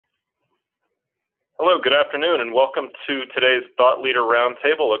Hello, good afternoon, and welcome to today's Thought Leader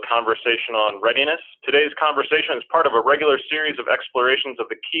Roundtable, a conversation on readiness. Today's conversation is part of a regular series of explorations of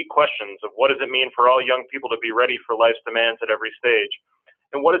the key questions of what does it mean for all young people to be ready for life's demands at every stage,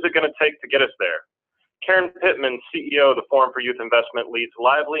 and what is it going to take to get us there? Karen Pittman, CEO of the Forum for Youth Investment, leads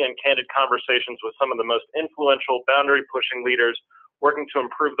lively and candid conversations with some of the most influential, boundary-pushing leaders working to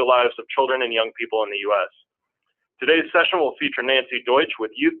improve the lives of children and young people in the U.S. Today's session will feature Nancy Deutsch with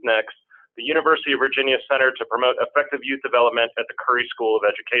Youth-Nex, the University of Virginia Center to Promote Effective Youth Development at the Curry School of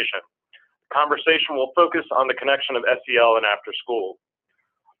Education. The conversation will focus on the connection of SEL and after school.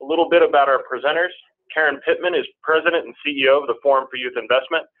 A little bit about our presenters. Karen Pittman is President and CEO of the Forum for Youth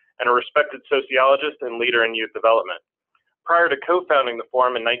Investment and a respected sociologist and leader in youth development. Prior to co-founding the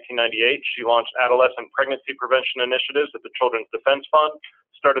Forum in 1998, she launched adolescent pregnancy prevention initiatives at the Children's Defense Fund,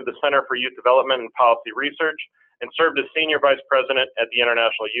 started the Center for Youth Development and Policy Research, and served as Senior Vice President at the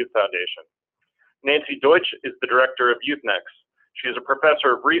International Youth Foundation. Nancy Deutsch is the Director of Youth-Nex. She is a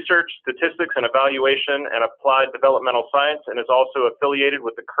Professor of Research, Statistics and Evaluation, and Applied Developmental Science, and is also affiliated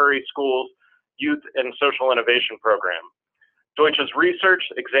with the Curry School's Youth and Social Innovation Program. Deutsch's research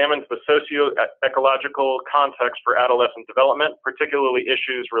examines the socio-ecological context for adolescent development, particularly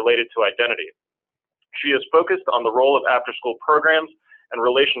issues related to identity. She is focused on the role of after-school programs and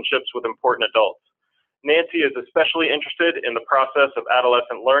relationships with important adults. Nancy is especially interested in the process of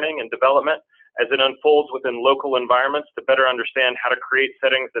adolescent learning and development as it unfolds within local environments to better understand how to create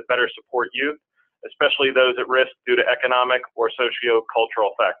settings that better support youth, especially those at risk due to economic or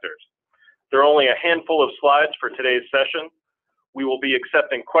socio-cultural factors. There are only a handful of slides for today's session. We will be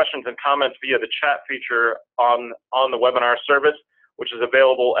accepting questions and comments via the chat feature on the webinar service, which is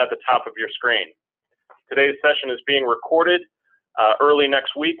available at the top of your screen. Today's session is being recorded. Early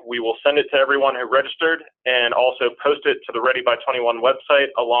next week, we will send it to everyone who registered and also post it to the Ready by 21 website,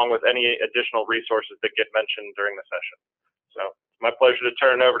 along with any additional resources that get mentioned during the session. So it's my pleasure to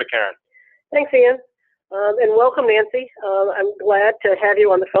turn it over to Karen. Thanks, Ian, and welcome, Nancy. I'm glad to have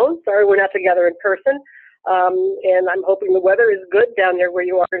you on the phone. Sorry we're not together in person, and I'm hoping the weather is good down there where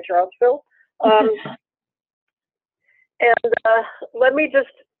you are in Charlottesville. Let me just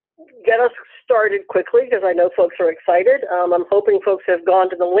get us started quickly because I know folks are excited. I'm hoping folks have gone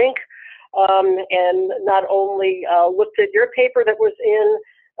to the link and not only looked at your paper that was in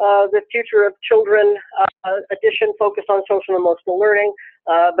the Future of Children edition focused on social and emotional learning,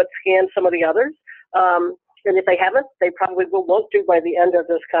 but scanned some of the others. And if they haven't, they probably won't do by the end of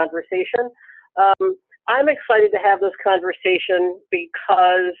this conversation. I'm excited to have this conversation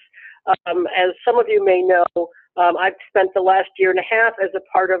because, as some of you may know, I've spent the last year and a half as a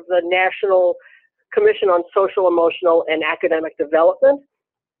part of the National Commission on Social, Emotional, and Academic Development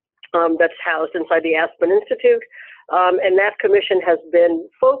that's housed inside the Aspen Institute. And that commission has been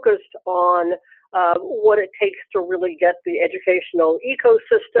focused on what it takes to really get the educational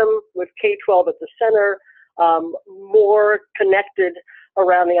ecosystem with K-12 at the center more connected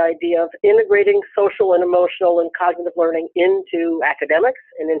around the idea of integrating social and emotional and cognitive learning into academics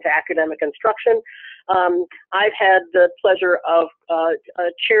and into academic instruction. I've had the pleasure of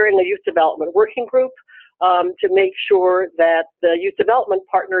chairing a youth development working group to make sure that the youth development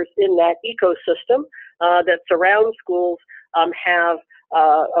partners in that ecosystem that surround schools have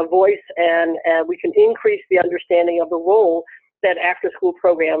a voice, and we can increase the understanding of the role that after-school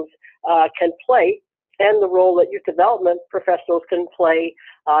programs can play and the role that youth development professionals can play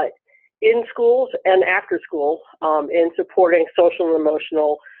in schools and after school in supporting social and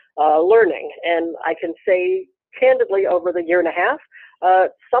emotional learning. And I can say candidly, over the year and a half,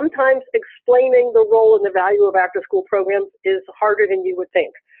 sometimes explaining the role and the value of after-school programs is harder than you would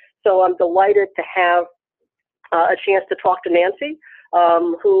think. So I'm delighted to have a chance to talk to Nancy,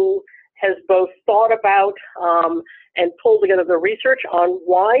 who has both thought about and pulled together the research on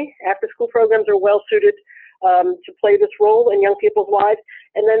why after-school programs are well-suited to play this role in young people's lives,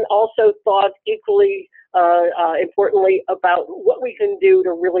 and then also thought equally importantly about what we can do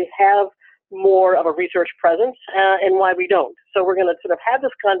to really have more of a research presence and why we don't. So we're going to sort of have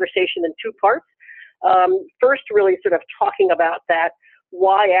this conversation in two parts. First, really sort of talking about that,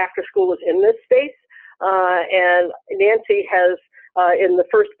 why after-school is in this space, and Nancy has in the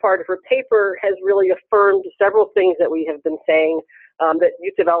first part of her paper has really affirmed several things that we have been saying, that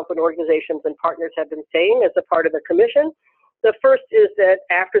youth development organizations and partners have been saying as a part of the commission. The first is that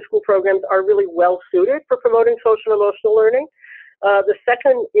after-school programs are really well suited for promoting social and emotional learning. The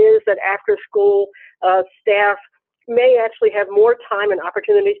second is that after-school staff may actually have more time and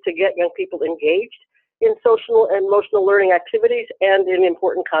opportunities to get young people engaged in social and emotional learning activities and in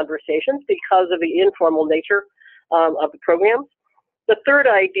important conversations because of the informal nature of the programs. The third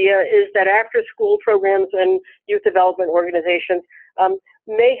idea is that after-school programs and youth development organizations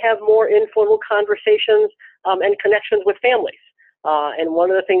may have more informal conversations and connections with families. And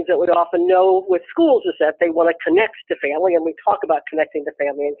one of the things that we often know with schools is that they want to connect to family, and we talk about connecting to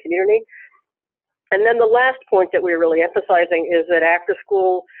family and community. And then the last point that we're really emphasizing is that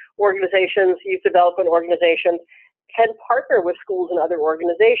after-school organizations, youth development organizations, can partner with schools and other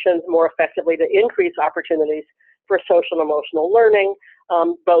organizations more effectively to increase opportunities for social and emotional learning,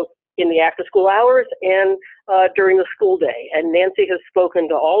 both in the after-school hours and during the school day. And Nancy has spoken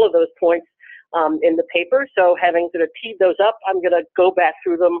to all of those points in the paper. So having sort of teed those up, I'm going to go back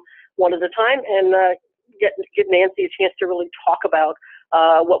through them one at a time and give Nancy a chance to really talk about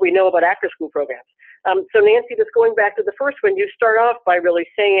what we know about after-school programs. So Nancy, just going back to the first one, you start off by really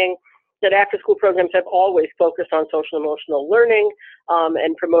saying that after-school programs have always focused on social and emotional learning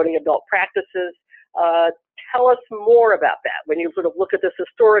and promoting adult practices. Tell us more about that. When you sort of look at this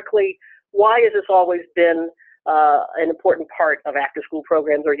historically, why has this always been an important part of after-school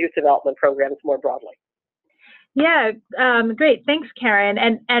programs or youth development programs more broadly? Yeah, great. Thanks, Karen.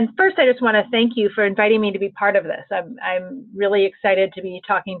 And first, I just want to thank you for inviting me to be part of this. I'm really excited to be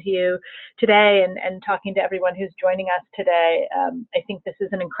talking to you today and talking to everyone who's joining us today. I think this is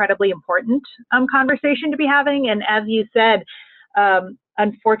an incredibly important conversation to be having. And as you said,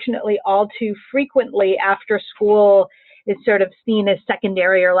 unfortunately, all too frequently, after school is sort of seen as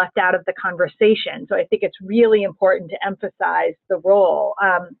secondary or left out of the conversation. So I think it's really important to emphasize the role,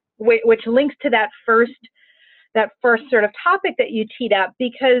 which links to that first sort of topic that you teed up,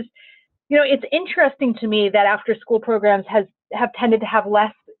 because, you know, it's interesting to me that after school programs have tended to have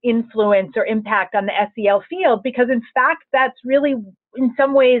less influence or impact on the SEL field, because in fact, that's really in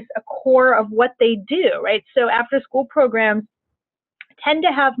some ways a core of what they do, right? So after school programs tend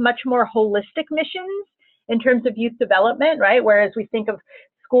to have much more holistic missions in terms of youth development, right? Whereas we think of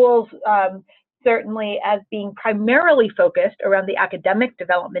schools certainly as being primarily focused around the academic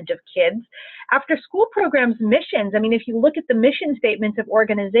development of kids. After school programs missions, I mean, if you look at the mission statements of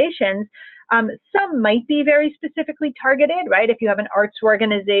organizations, some might be very specifically targeted, right? If you have an arts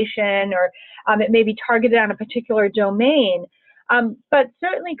organization, or it may be targeted on a particular domain. But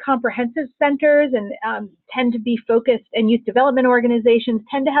certainly comprehensive centers and tend to be focused, and youth development organizations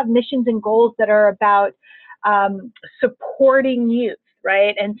tend to have missions and goals that are about supporting youth,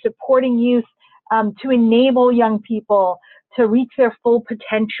 right? And supporting youth to enable young people to reach their full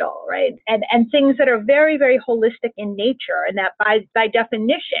potential, right? And things that are very, very holistic in nature, and that by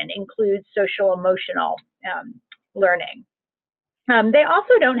definition includes social emotional learning. They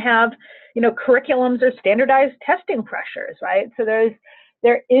also don't have, you know, curriculums or standardized testing pressures, right? So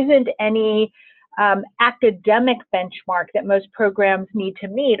there isn't any academic benchmark that most programs need to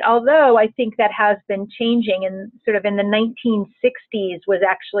meet, although I think that has been changing, and sort of in the 1960s was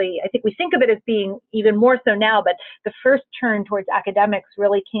actually, I think we think of it as being even more so now, but the first turn towards academics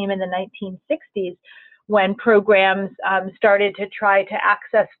really came in the 1960s, when programs started to try to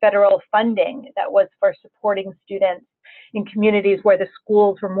access federal funding that was for supporting students in communities where the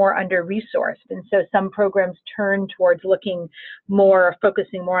schools were more under-resourced. And so some programs turned towards focusing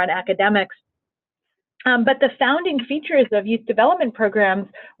more on academics. But the founding features of youth development programs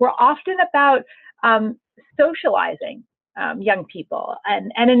were often about socializing young people,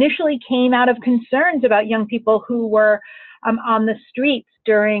 and initially came out of concerns about young people who were on the streets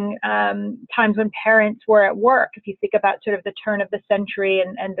during times when parents were at work. If you think about sort of the turn of the century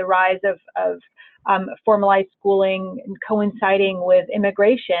and the rise of formalized schooling and coinciding with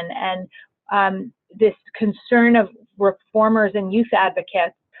immigration, and this concern of reformers and youth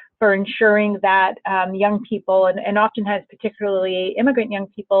advocates for ensuring that young people, and oftentimes particularly immigrant young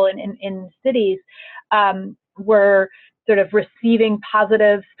people in cities, were sort of receiving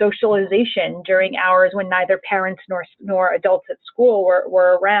positive socialization during hours when neither parents nor adults at school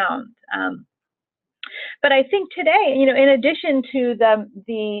were around. But I think today, you know, in addition to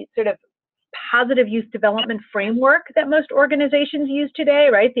the sort of positive youth development framework that most organizations use today,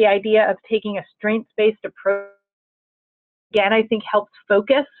 right, the idea of taking a strengths-based approach, again, I think helps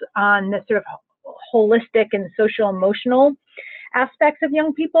focus on the sort of holistic and social emotional aspects of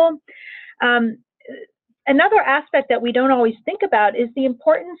young people. Another aspect that we don't always think about is the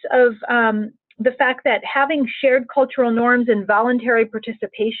importance of the fact that having shared cultural norms and voluntary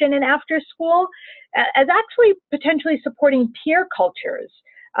participation in after school as actually potentially supporting peer cultures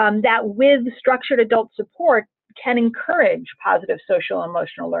that with structured adult support can encourage positive social and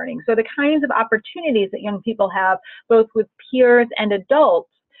emotional learning. So the kinds of opportunities that young people have, both with peers and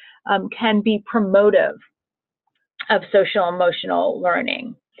adults, can be promotive of social and emotional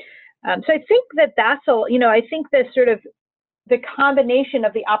learning. So I think that's I think the the combination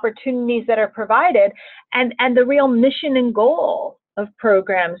of the opportunities that are provided and the real mission and goal of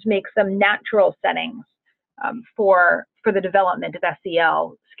programs makes them natural settings for the development of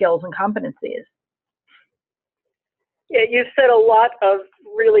SEL skills and competencies. Yeah, you've said a lot of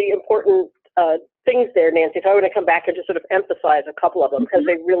really important things there, Nancy. So I want to come back and just sort of emphasize a couple of them because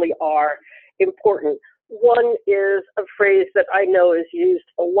they really are important. One is a phrase that I know is used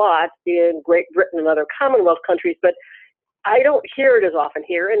a lot in Great Britain and other Commonwealth countries, but I don't hear it as often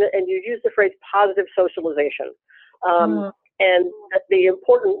here. And you use the phrase positive socialization. And the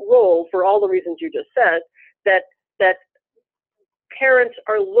important role, for all the reasons you just said, that parents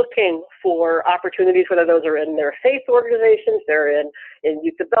are looking for opportunities, whether those are in their faith organizations, they're in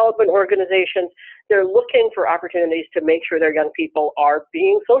youth development organizations, they're looking for opportunities to make sure their young people are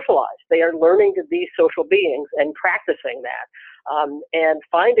being socialized. They are learning to be social beings and practicing that and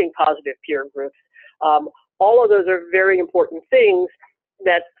finding positive peer groups. All of those are very important things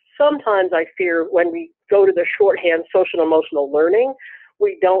that sometimes I fear when we go to the shorthand social and emotional learning,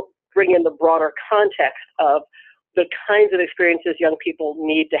 we don't bring in the broader context of the kinds of experiences young people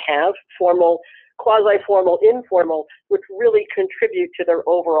need to have, formal, quasi-formal, informal, which really contribute to their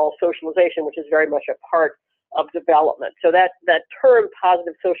overall socialization, which is very much a part of development. So that term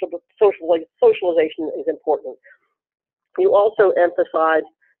positive socialization is important. You also emphasize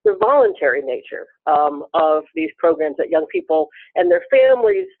the voluntary nature of these programs that young people and their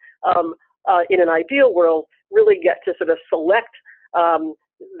families in an ideal world really get to sort of select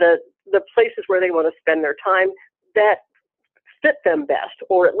the places where they want to spend their time that fit them best,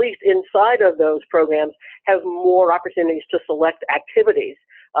 or at least inside of those programs have more opportunities to select activities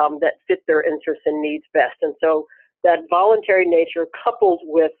that fit their interests and needs best. And so that voluntary nature coupled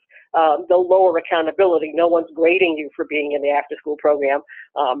with the lower accountability, no one's grading you for being in the after-school program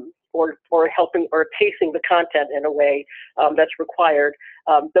or helping or pacing the content in a way that's required,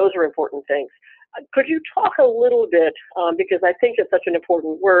 those are important things. Could you talk a little bit, because I think it's such an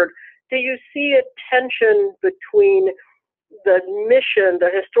important word, do you see a tension between the mission, the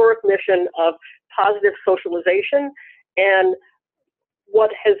historic mission of positive socialization and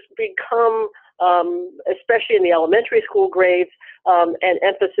what has become, especially in the elementary school grades, an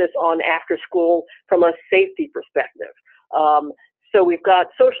emphasis on after school from a safety perspective? So we've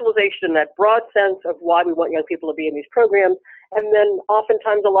got socialization in that broad sense of why we want young people to be in these programs. And then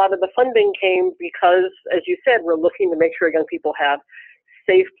oftentimes a lot of the funding came because, as you said, we're looking to make sure young people have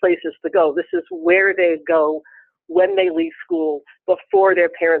safe places to go. This is where they go when they leave school before their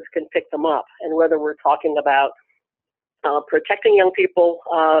parents can pick them up. And whether we're talking about protecting young people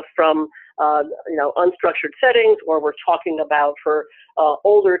from unstructured settings, or we're talking about for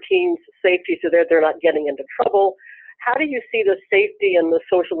older teens safety so that they're not getting into trouble. How do you see the safety and the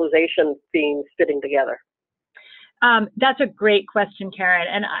socialization themes fitting together? That's a great question, Karen.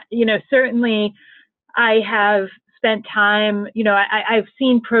 And, certainly I have spent time, I've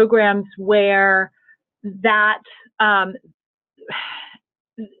seen programs where that the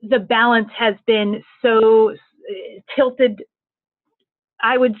balance has been so tilted,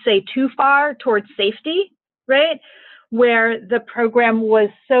 I would say, too far towards safety, right? Where the program was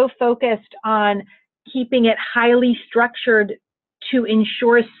so focused on keeping it highly structured to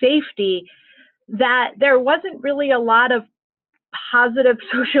ensure safety that there wasn't really a lot of positive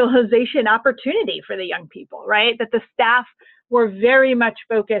socialization opportunity for the young people, right? That the staff were very much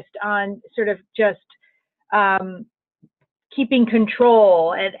focused on sort of just keeping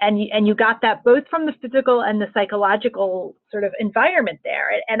control, and you got that both from the physical and the psychological sort of environment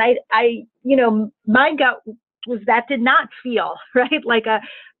there. And I my gut was that did not feel right like a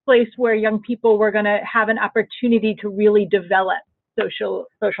place where young people were going to have an opportunity to really develop social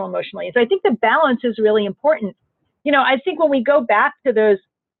emotionally. So I think the balance is really important. I think when we go back to those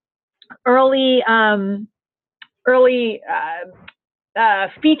early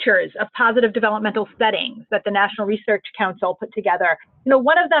features of positive developmental settings that the National Research Council put together,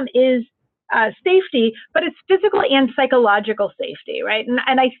 one of them is safety, but it's physical and psychological safety, right?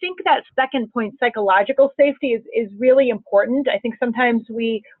 And I think that second point, psychological safety, is really important. I think sometimes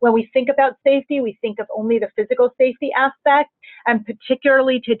when we think about safety, we think of only the physical safety aspect, and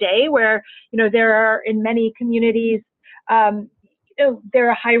particularly today where, there are in many communities, there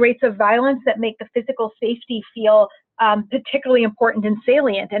are high rates of violence that make the physical safety feel particularly important and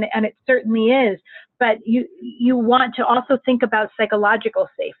salient, and it certainly is. But you want to also think about psychological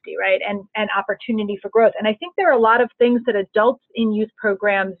safety, right, and opportunity for growth. And I think there are a lot of things that adults in youth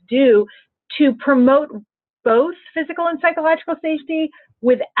programs do to promote both physical and psychological safety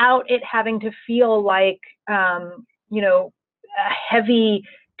without it having to feel like, a heavy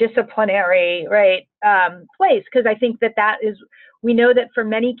disciplinary, right, place, because I think that we know that for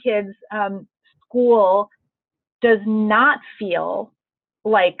many kids, school does not feel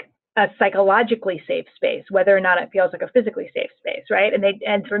like a psychologically safe space, whether or not it feels like a physically safe space, right?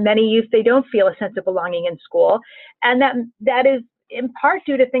 And for many youth, they don't feel a sense of belonging in school, and that is in part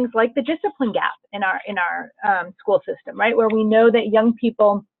due to things like the discipline gap in our school system, right? Where we know that young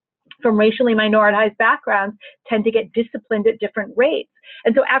people from racially minoritized backgrounds tend to get disciplined at different rates.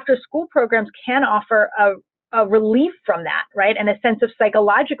 And so after school programs can offer a relief from that, right? And a sense of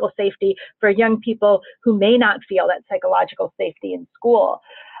psychological safety for young people who may not feel that psychological safety in school.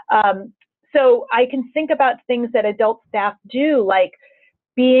 So I can think about things that adult staff do, like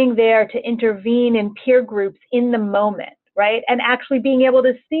being there to intervene in peer groups in the moment, right? And actually being able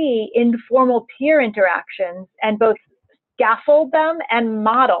to see informal peer interactions and both scaffold them and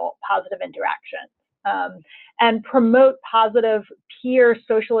model positive interactions, and promote positive peer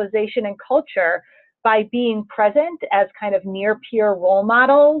socialization and culture by being present as kind of near peer role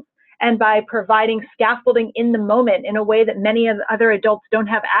models, and by providing scaffolding in the moment in a way that many of the other adults don't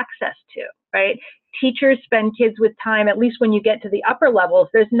have access to, right? Teachers spend kids with time, at least when you get to the upper levels,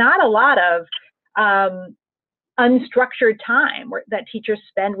 there's not a lot of unstructured time that teachers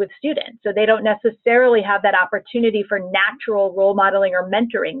spend with students. So they don't necessarily have that opportunity for natural role modeling or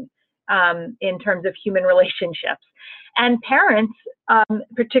mentoring in terms of human relationships. And parents,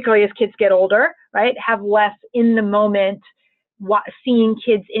 particularly as kids get older, right, have less in the moment seeing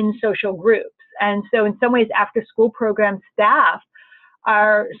kids in social groups. And so in some ways, after school program staff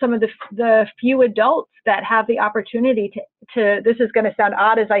are some of the few adults that have the opportunity to, this is going to sound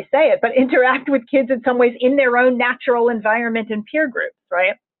odd as I say it, but interact with kids in some ways in their own natural environment and peer groups,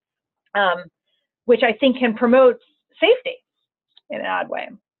 right? Which I think can promote safety in an odd way.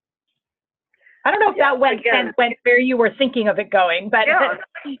 I don't know if that went where you were thinking of it going, but yeah.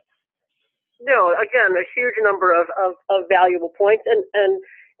 No, again, a huge number of valuable points, and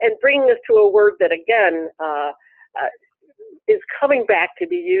bringing this to a word that again is coming back to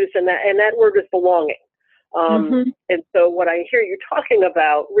be used, and that word is belonging. And so what I hear you talking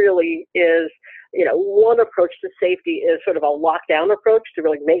about really is, one approach to safety is sort of a lockdown approach to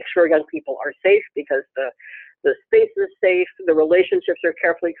really make sure young people are safe, because the space is safe, the relationships are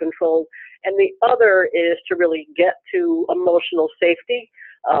carefully controlled, and the other is to really get to emotional safety.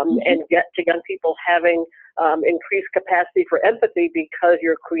 And get to young people having increased capacity for empathy, because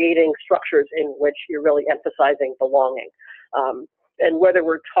you're creating structures in which you're really emphasizing belonging. And whether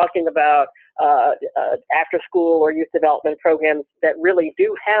we're talking about after school or youth development programs that really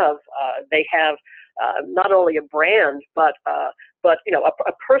do have, they have not only a brand, but a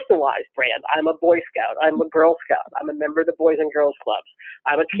personalized brand. I'm a Boy Scout, I'm a Girl Scout, I'm a member of the Boys and Girls Clubs,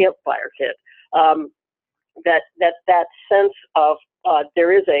 I'm a campfire kid. That sense of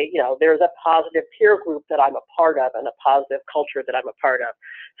there is a positive peer group that I'm a part of, and a positive culture that I'm a part of.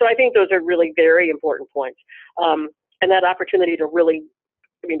 So I think those are really very important points. And that opportunity to really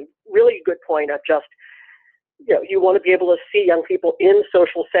good point of just, you want to be able to see young people in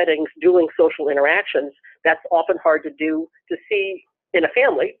social settings doing social interactions. That's often hard to see in a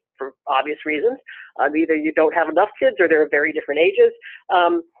family for obvious reasons. Either you don't have enough kids or they're very different ages.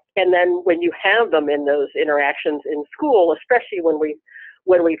 And then when you have them in those interactions in school, especially when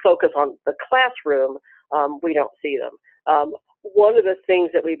we focus on the classroom, we don't see them. One of the things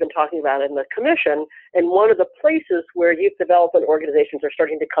that we've been talking about in the commission, and one of the places where youth development organizations are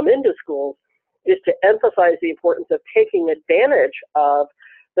starting to come into schools, is to emphasize the importance of taking advantage of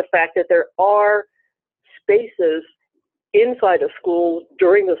the fact that there are spaces inside a school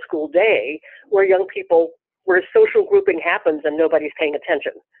during the school day where where social grouping happens and nobody's paying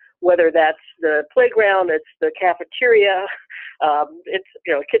attention. Whether that's the playground, it's the cafeteria, it's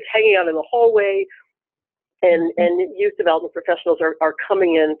kids hanging out in the hallway, and youth development professionals are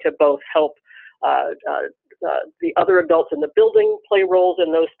coming in to both help the other adults in the building play roles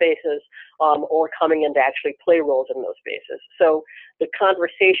in those spaces, or coming in to actually play roles in those spaces. So the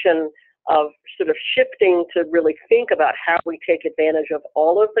conversation of sort of shifting to really think about how we take advantage of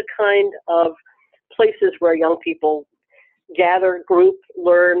all of the kind of places where young people gather, group,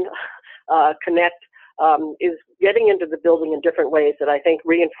 learn, connect, is getting into the building in different ways that I think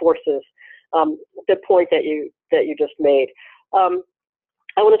reinforces the point that you just made.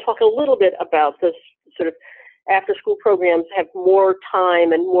 I want to talk a little bit about this sort of after school programs have more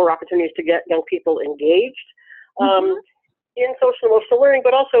time and more opportunities to get young people engaged in social emotional learning,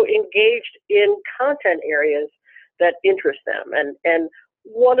 but also engaged in content areas that interest them. And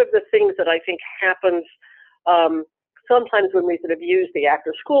one of the things that I think happens sometimes when we sort of use the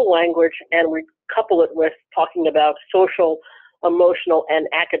after school language and we couple it with talking about social emotional, and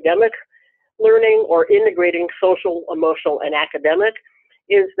academic learning, or integrating social, emotional, and academic,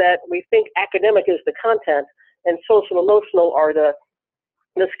 is that we think academic is the content and social emotional are the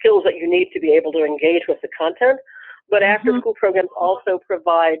skills that you need to be able to engage with the content. But after-school programs also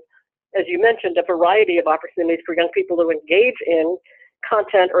provide, as you mentioned, a variety of opportunities for young people to engage in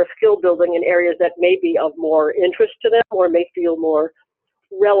content or skill building in areas that may be of more interest to them or may feel more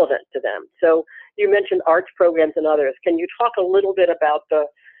relevant to them. So you mentioned arts programs and others. Can you talk a little bit about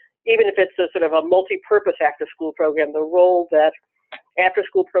even if it's a sort of a multi-purpose after-school program, the role that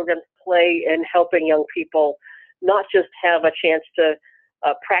after-school programs play in helping young people not just have a chance to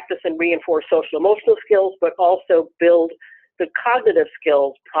practice and reinforce social emotional skills, but also build the cognitive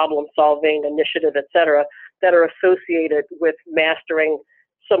skills, problem solving, initiative, et cetera, that are associated with mastering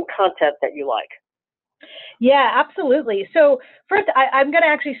some content that you like? Yeah, absolutely. So first, I'm going to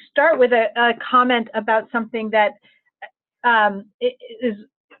actually start with a comment about something that that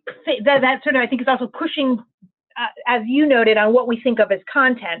sort of, I think, is also pushing, as you noted, on what we think of as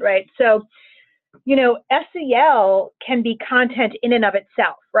content, right? So, you know, SEL can be content in and of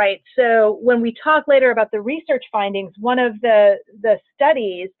itself, right? So when we talk later about the research findings, one of the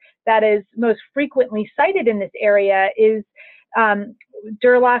studies that is most frequently cited in this area is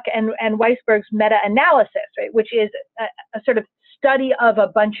Durlock and Weisberg's meta-analysis, right, which is a sort of study of a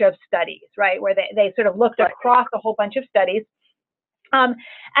bunch of studies, right, where they sort of looked across a whole bunch of studies. And,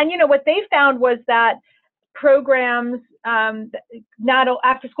 you know, what they found was that programs,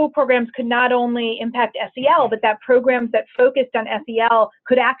 after-school programs could not only impact SEL, but that programs that focused on SEL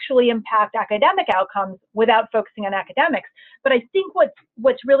could actually impact academic outcomes without focusing on academics. But I think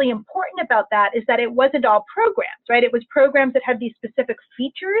what's really important about that is that it wasn't all programs, right? It was programs that had these specific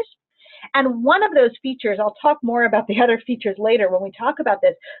features. And one of those features, I'll talk more about the other features later when we talk about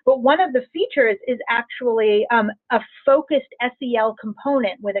this, but one of the features is actually a focused SEL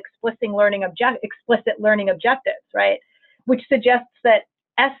component with explicit learning objectives, right? Which suggests that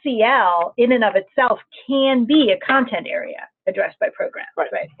SEL in and of itself can be a content area addressed by programs,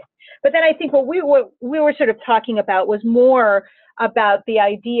 right? But then I think what we were sort of talking about was more about the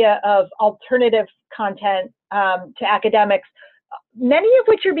idea of alternative content to academics, many of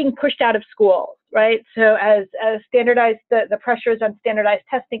which are being pushed out of schools, right? So as standardized, the pressures on standardized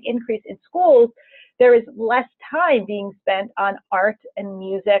testing increase in schools, there is less time being spent on art and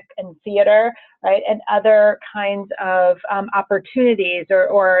music and theater, right? And other kinds of opportunities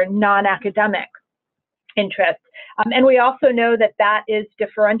or non-academic interests. And we also know that that is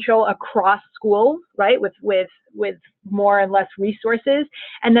differential across schools, right, with more and less resources,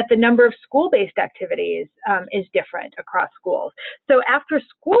 and that the number of school-based activities is different across schools. So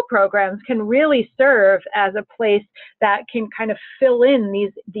after-school programs can really serve as a place that can kind of fill in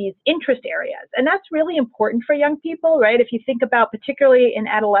these interest areas. And that's really important for young people, right? If you think about particularly in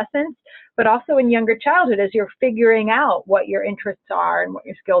adolescence, but also in younger childhood, as you're figuring out what your interests are and what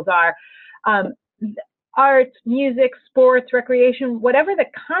your skills are, arts, music, sports, recreation, whatever the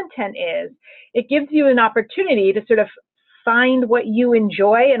content is, it gives you an opportunity to sort of find what you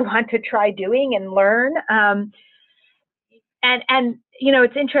enjoy and want to try doing and learn. And you know,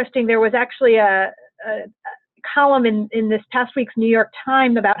 it's interesting, there was actually a column in this past week's New York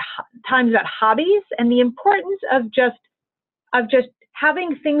Times about hobbies and the importance of just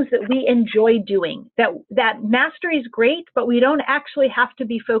having things that we enjoy doing, that mastery is great, but we don't actually have to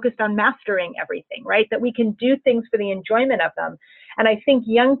be focused on mastering everything, right? That we can do things for the enjoyment of them. And I think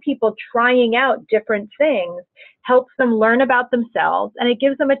young people trying out different things helps them learn about themselves, and it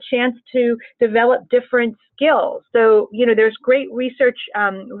gives them a chance to develop different skills. So, you know, there's great research.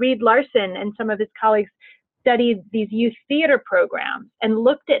 Reed Larson and some of his colleagues studied these youth theater programs and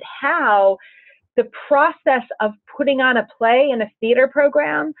looked at how the process of putting on a play in a theater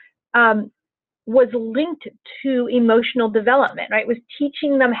program was linked to emotional development, right? It was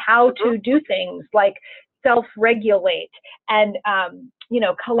teaching them how to do things like self-regulate and, you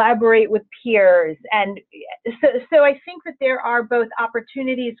know, collaborate with peers. And so I think that there are both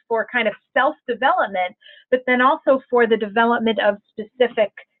opportunities for kind of self-development, but then also for the development of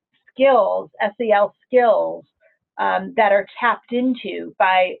specific skills, SEL skills, that are tapped into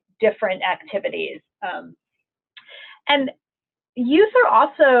by different activities. And youth are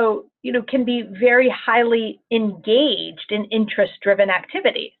also, you know, can be very highly engaged in interest-driven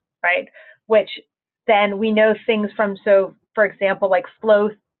activities, right? Which then we know things from, so for example, like flow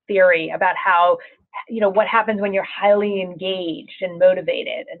theory about how, you know, what happens when you're highly engaged and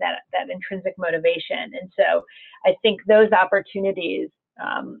motivated, and that intrinsic motivation. And so I think those opportunities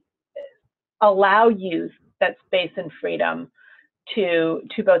allow youth that space and freedom to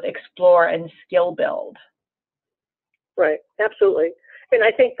both explore and skill build. Right. Absolutely. And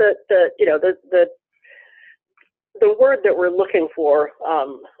I think that the word that we're looking for,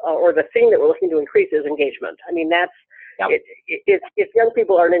 or the thing that we're looking to increase, is engagement. I mean, that's if young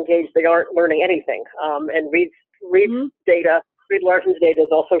people aren't engaged, they aren't learning anything. And Reed's data, Reed Larson's data has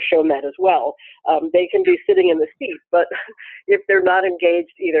also shown that as well. They can be sitting in the seat, but if they're not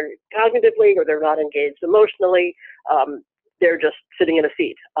engaged either cognitively or they're not engaged emotionally, they're just sitting in a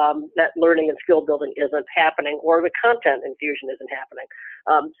seat. That learning and skill building isn't happening, or the content infusion isn't happening.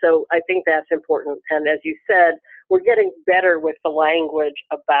 So I think that's important. And as you said, we're getting better with the language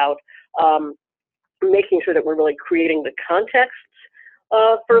about making sure that we're really creating the contexts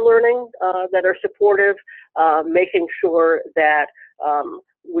for learning that are supportive, making sure that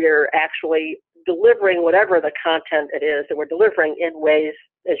we're actually delivering whatever the content it is that we're delivering in ways,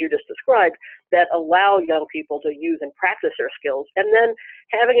 as you just described, that allow young people to use and practice their skills, and then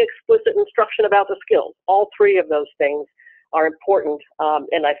having explicit instruction about the skills. All three of those things are important,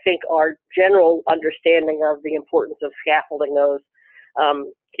 and I think our general understanding of the importance of scaffolding those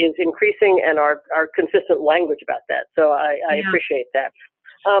is increasing, and our consistent language about that. So I appreciate that.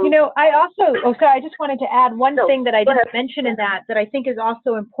 I also, I just wanted to add one thing that I didn't mention in that I think is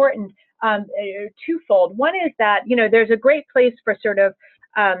also important, twofold. One is that, there's a great place for sort of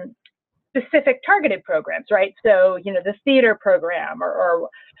specific targeted programs, right? So, the theater program or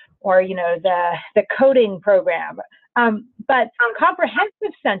the coding program. But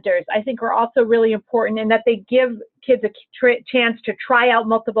comprehensive centers, I think, are also really important in that they give kids a chance to try out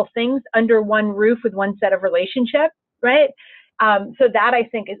multiple things under one roof with one set of relationships, right? So that, I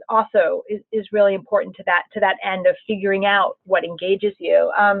think, is also is really important to that end of figuring out what engages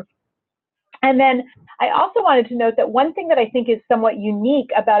you. And then I also wanted to note that one thing that I think is somewhat unique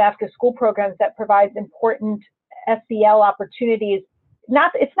about after-school programs that provides important SEL opportunities,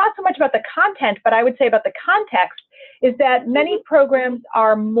 it's not so much about the content, but I would say about the context, is that many programs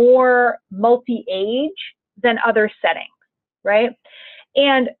are more multi-age than other settings, right?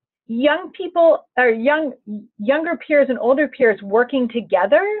 And young people, or younger peers and older peers working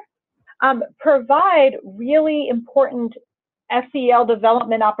together provide really important SEL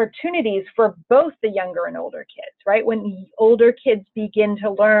development opportunities for both the younger and older kids, right? When older kids begin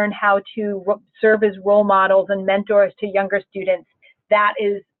to learn how to serve as role models and mentors to younger students, that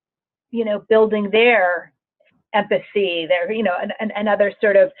is, building their empathy, their, and other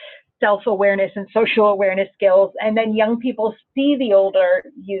sort of self-awareness and social awareness skills. And then young people see the older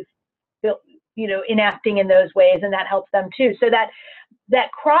youth, enacting in those ways, and that helps them too. So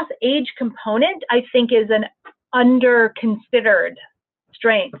that cross-age component, I think, is an under-considered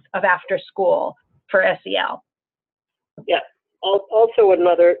strength of after school for SEL. Yeah, also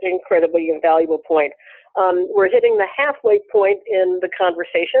another incredibly invaluable point. We're hitting the halfway point in the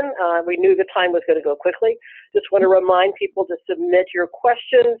conversation. We knew the time was going to go quickly. Just want to remind people to submit your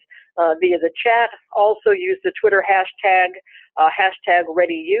questions via the chat. Also use the Twitter hashtag,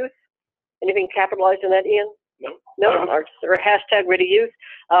 #ReadyYouth. Anything capitalized in that, Ian? No? Or hashtag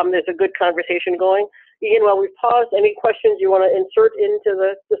 #ReadyYouth. There's a good conversation going. Ian, while we've paused, any questions you want to insert into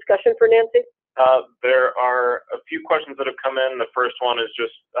the discussion for Nancy? There are a few questions that have come in. The first one is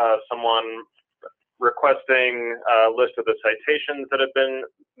just someone requesting a list of the citations that have been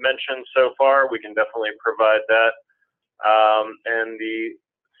mentioned so far. We can definitely provide that. And the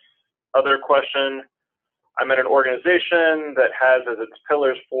other question, I'm at an organization that has as its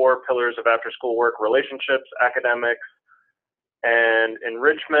pillars 4 pillars of after-school work: relationships, academics, and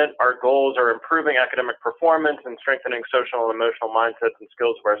enrichment. Our goals are improving academic performance and strengthening social and emotional mindsets and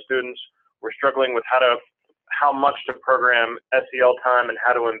skills of our students. We're struggling with how much to program SEL time and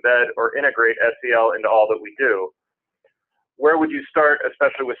how to embed or integrate SEL into all that we do. Where would you start,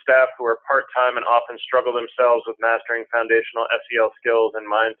 especially with staff who are part-time and often struggle themselves with mastering foundational SEL skills and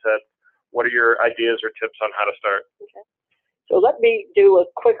mindsets? What are your ideas or tips on how to start? Okay. So let me do a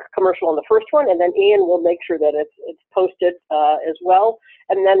quick commercial on the first one, and then Ian will make sure that it's posted as well.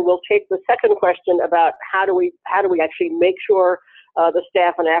 And then we'll take the second question about how do we actually make sure the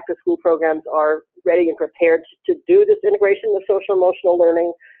staff and after-school programs are ready and prepared to do this integration of social emotional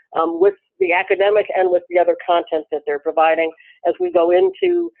learning with the academic and with the other content that they're providing, as we go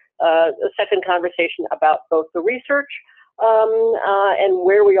into a second conversation about both the research and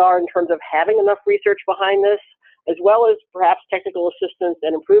where we are in terms of having enough research behind this, as well as perhaps technical assistance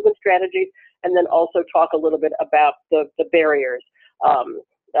and improvement strategies, and then also talk a little bit about the barriers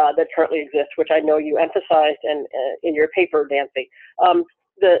that currently exist, which I know you emphasized in your paper, Nancy.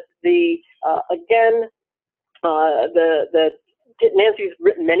 Nancy's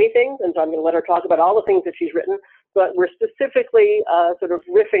written many things, and so I'm going to let her talk about all the things that she's written, but we're specifically sort of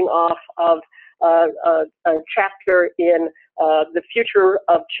riffing off of chapter in the Future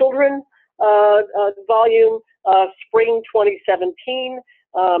of Children volume, spring 2017,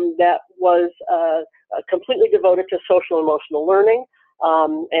 that was completely devoted to social and emotional learning,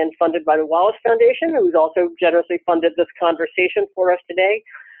 and funded by the Wallace Foundation, who's also generously funded this conversation for us today.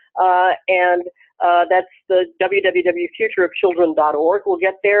 And that's the www.futureofchildren.org. We'll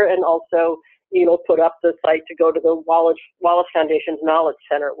get there, and also put up the site to go to the Wallace Foundation's Knowledge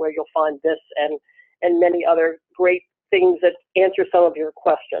Center, where you'll find this and many other great things that answer some of your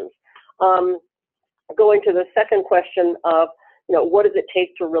questions. Going to the second question of, what does it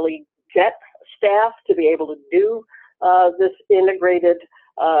take to really get staff to be able to do this integrated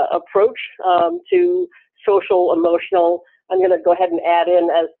approach to social, emotional. I'm going to go ahead and add in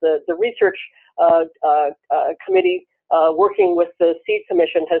as the research committee working with the SEED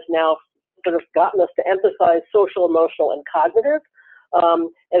Commission has now sort of gotten us to emphasize social, emotional, and cognitive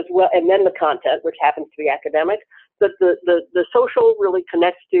as well, and then the content, which happens to be academic. But the social really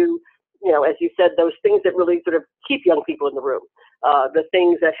connects to, as you said, those things that really sort of keep young people in the room, the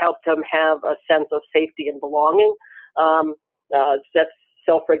things that help them have a sense of safety and belonging, that's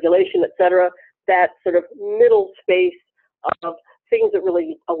self-regulation, et cetera, that sort of middle space of things that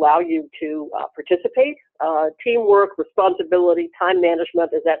really allow you to participate, teamwork, responsibility, time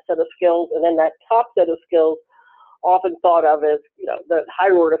management is that set of skills, and then that top set of skills, often thought of as the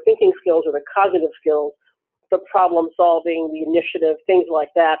higher order thinking skills or the cognitive skills, the problem solving, the initiative, things like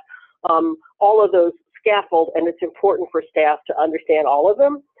that. All of those scaffold, and it's important for staff to understand all of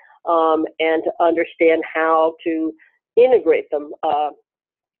them and to understand how to integrate them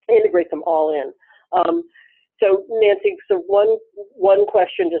all in. So Nancy, so one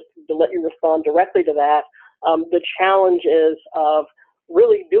question, just to let you respond directly to that, the challenges of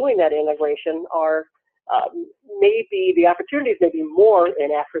really doing that integration are maybe the opportunities may be more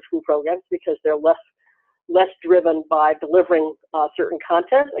in after-school programs because they're less driven by delivering certain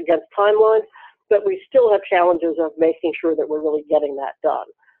content against timelines, but we still have challenges of making sure that we're really getting that done.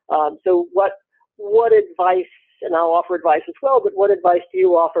 So what advice, and I'll offer advice as well, but what advice do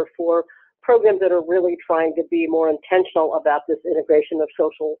you offer for programs that are really trying to be more intentional about this integration of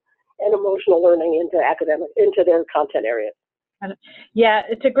social and emotional learning into their content areas? Yeah,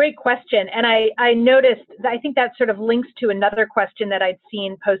 it's a great question. And I noticed, I think that sort of links to another question that I'd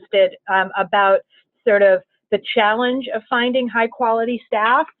seen posted about sort of the challenge of finding high quality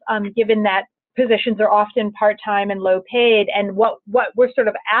staff, given that positions are often part-time and low paid, and what we're sort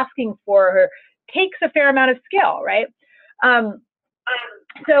of asking for takes a fair amount of skill, right?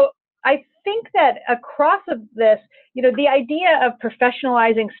 So I think that across of this, the idea of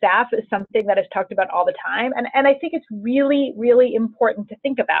professionalizing staff is something that is talked about all the time. And I think it's really, really important to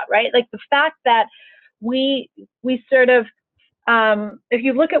think about, right? Like the fact that we sort of, if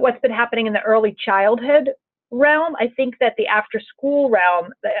you look at what's been happening in the early childhood realm, I think that the after school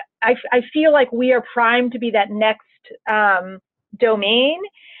realm, I feel like we are primed to be that next domain,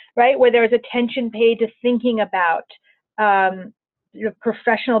 right? Where there's attention paid to thinking about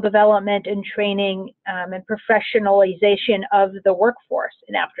professional development and training and professionalization of the workforce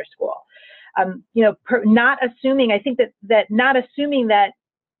in after school. Not assuming, I think that not assuming that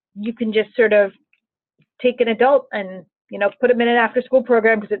you can just sort of take an adult and put them in an after school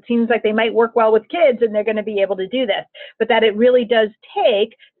program because it seems like they might work well with kids and they're going to be able to do this, but that it really does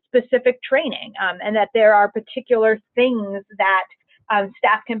take specific training and that there are particular things that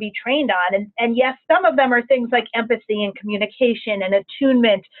staff can be trained on. And yes, some of them are things like empathy and communication and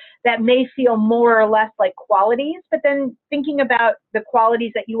attunement that may feel more or less like qualities, but then thinking about the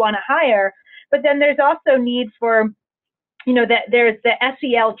qualities that you want to hire. But then there's also need for, that there's the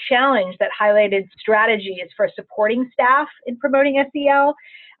SEL challenge that highlighted strategies for supporting staff in promoting SEL.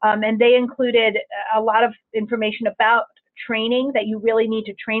 And they included a lot of information about training, that you really need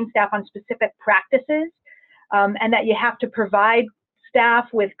to train staff on specific practices, and that you have to provide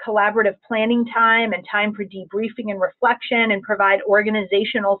staff with collaborative planning time and time for debriefing and reflection, and provide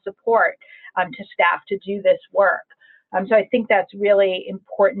organizational support to staff to do this work. So I think that's really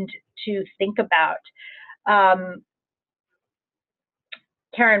important to think about.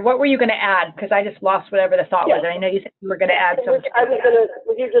 Karen, what were you going to add? Because I just lost whatever the thought was. And I know you said you were going to add something. I was going to,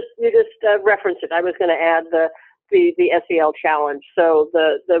 you just referenced it. I was going to add the SEL challenge. So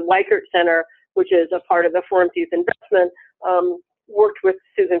the Weichert Center, which is a part of the Forum to Youth Investment, worked with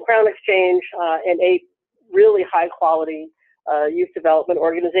Susan Crown Exchange and 8 really high quality youth development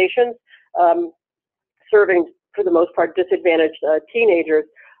organizations, serving for the most part disadvantaged teenagers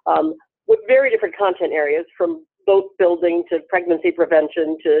with very different content areas, from both building to pregnancy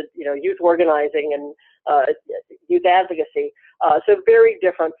prevention to youth organizing and youth advocacy. So very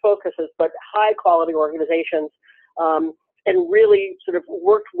different focuses, but high quality organizations, and really sort of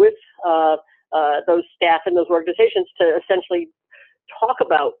worked with those staff in those organizations to essentially talk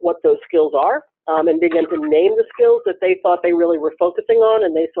about what those skills are, and begin to name the skills that they thought they really were focusing on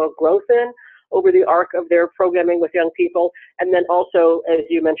and they saw growth in over the arc of their programming with young people. And then also, as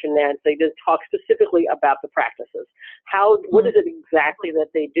you mentioned, Nancy, to talk specifically about the practices. What is it exactly that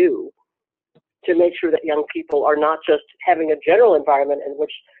they do to make sure that young people are not just having a general environment in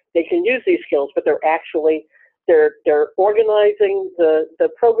which they can use these skills, but they're actually, they're organizing the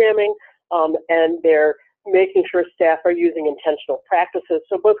programming, and they're making sure staff are using intentional practices.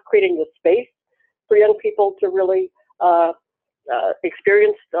 So both creating the space for young people to really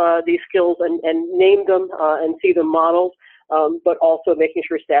experience these skills and name them and see them modeled, but also making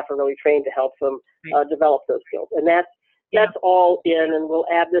sure staff are really trained to help them develop those skills. And that's all in, and we'll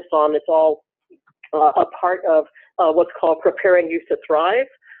add this on. It's all a part of what's called Preparing Youth to Thrive.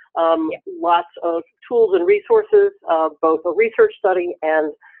 Lots of tools and resources, both a research study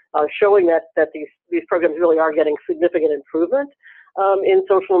and showing that these programs really are getting significant improvement in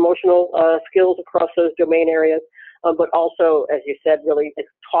social emotional skills across those domain areas, but also, as you said, really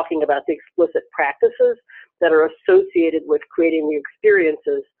talking about the explicit practices that are associated with creating the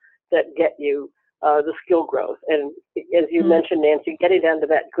experiences that get you the skill growth. And as you mentioned, Nancy, getting down to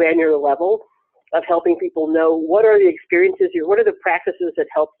that granular level of helping people know what are the experiences, what are the practices that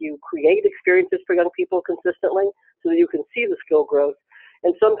help you create experiences for young people consistently so that you can see the skill growth.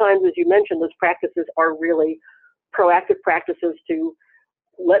 And sometimes, as you mentioned, those practices are really proactive practices to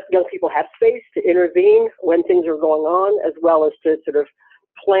let young people have space to intervene when things are going on, as well as to sort of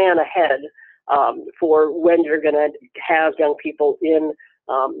plan ahead for when you're going to have young people in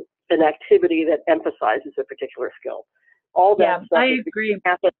an activity that emphasizes a particular skill. All that stuff I agree.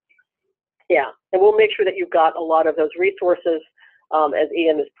 Yeah, and we'll make sure that you've got a lot of those resources as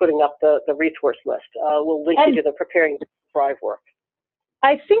Ian is putting up the resource list. We'll link you to the Preparing to Thrive work.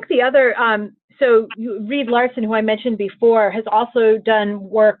 I think the other, so Reed Larson, who I mentioned before, has also done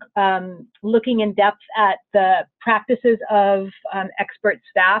work looking in depth at the practices of expert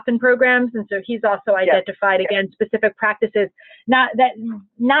staff and programs, and so he's also identified again specific practices. Not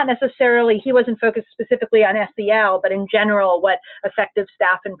necessarily, he wasn't focused specifically on SEL, but in general, what effective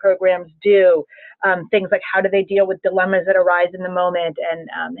staff and programs do. Things like how do they deal with dilemmas that arise in the moment,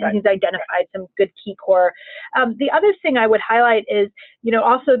 and he's identified some good key core. The other thing I would highlight is,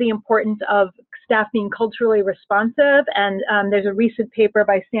 also the importance of staff being culturally responsive. And there's a recent paper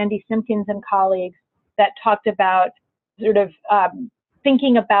by Sandy Simpkins and colleagues that talked about sort of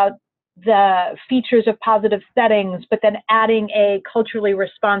thinking about the features of positive settings, but then adding a culturally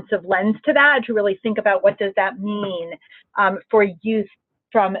responsive lens to that to really think about what does that mean for youth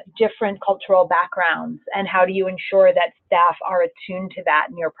from different cultural backgrounds, and how do you ensure that staff are attuned to that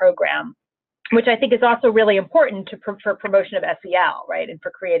in your program, which I think is also really important for promotion of SEL, right, and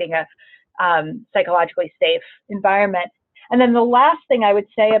for creating a psychologically safe environment. And then the last thing I would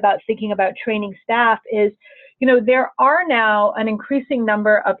say about thinking about training staff is, there are now an increasing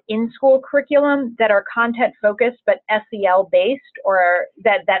number of in-school curriculum that are content-focused but SEL-based, or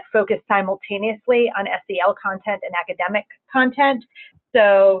that focus simultaneously on SEL content and academic content.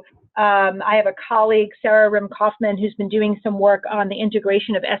 So I have a colleague, Sarah Rim-Kaufman, who's been doing some work on the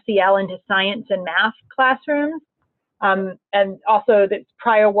integration of SEL into science and math classrooms, and also the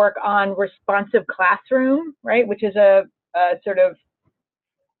prior work on responsive classroom, right, which is a sort of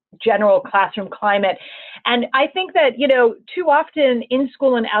general classroom climate. And I think that, too often in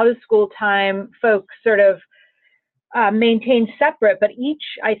school and out of school time, folks sort of maintain separate, but each,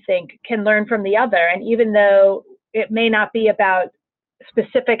 I think, can learn from the other. And even though it may not be about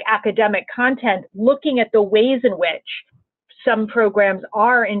specific academic content, looking at the ways in which some programs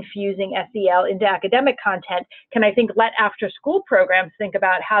are infusing SEL into academic content can, I think, let after school programs think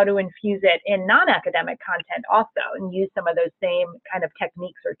about how to infuse it in non-academic content also, and use some of those same kind of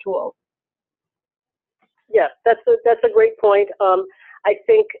techniques or tools. Yeah, that's a great point. I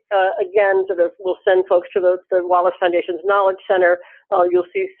think, again, we'll send folks to the Wallace Foundation's Knowledge Center. You'll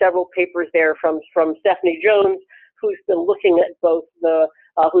see several papers there from Stephanie Jones, who's been looking at both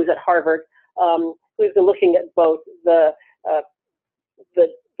who's at Harvard, who's been looking at both the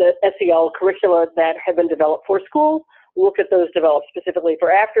SEL curricula that have been developed for school, look at those developed specifically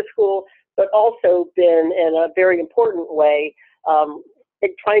for after school, but also been in a very important way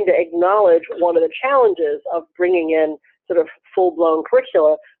trying to acknowledge one of the challenges of bringing in sort of full-blown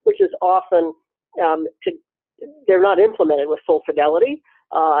curricula, which is often they're not implemented with full fidelity.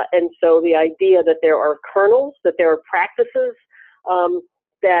 And so the idea that there are kernels, that there are practices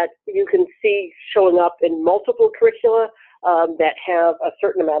that you can see showing up in multiple curricula that have a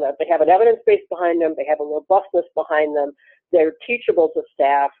certain amount of, they have an evidence base behind them, they have a robustness behind them, they're teachable to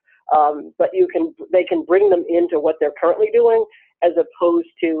staff, but they can bring them into what they're currently doing, as opposed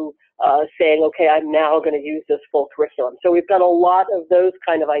to saying, okay, I'm now going to use this full curriculum. So we've got a lot of those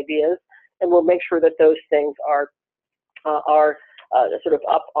kind of ideas, and we'll make sure that those things are sort of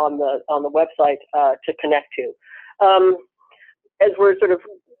up on the website to connect to. As we're sort of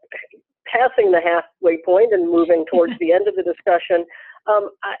passing the halfway point and moving towards the end of the discussion,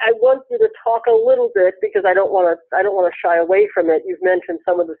 I want you to talk a little bit, because I don't want to shy away from it. You've mentioned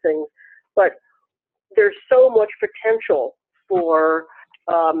some of the things, but there's so much potential for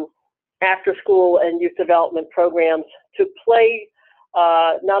after school and youth development programs to play,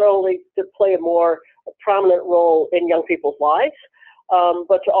 not only to play a more prominent role in young people's lives,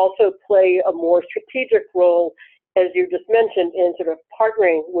 but to also play a more strategic role, as you just mentioned, in sort of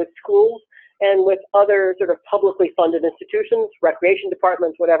partnering with schools and with other sort of publicly funded institutions, recreation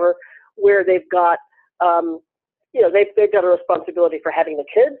departments, whatever, where they've got, they've got a responsibility for having the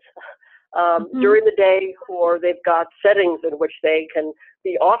kids during the day, or they've got settings in which they can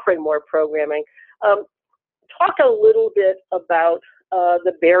be offering more programming. Talk a little bit about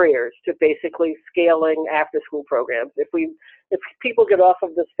the barriers to basically scaling after-school programs. If people get off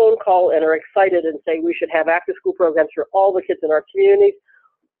of this phone call and are excited and say we should have after-school programs for all the kids in our communities,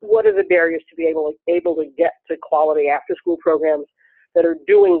 what are the barriers to be able to get to quality after-school programs that are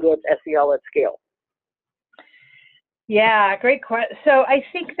doing good SEL at scale? Yeah, great question. So I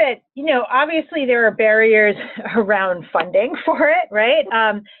think that, obviously there are barriers around funding for it, right?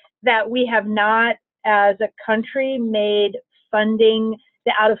 That we have not, as a country, made funding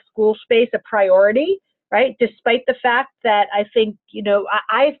the out-of-school space a priority, right? Despite the fact that I think,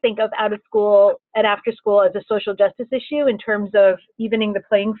 I think of out-of-school and after-school as a social justice issue in terms of evening the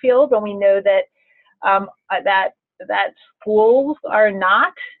playing field, when we know that that schools are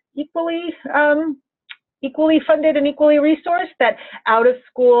not equally funded and equally resourced, that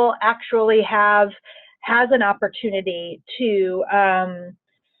out-of-school actually has an opportunity to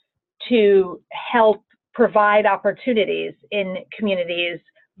help provide opportunities in communities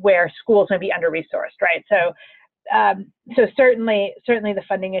where schools may be under-resourced, right? So certainly the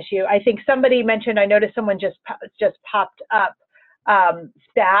funding issue. I think somebody mentioned, I noticed someone just popped up,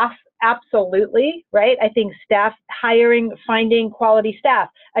 staff, absolutely, right? I think staff hiring, finding quality staff.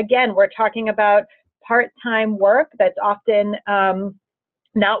 Again, we're talking about part-time work that's often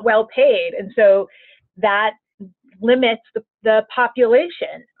not well paid, and so that limits the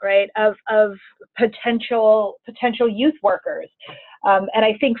population, right, of potential youth workers. And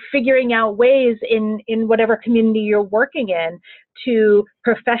I think figuring out ways in whatever community you're working in to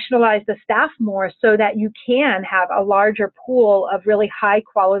professionalize the staff more so that you can have a larger pool of really high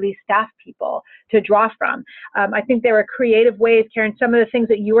quality staff people to draw from. I think there are creative ways, Karen, some of the things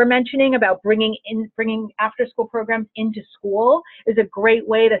that you were mentioning about bringing after school programs into school is a great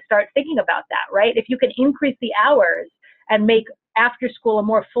way to start thinking about that, right? If you can increase the hours and make after school a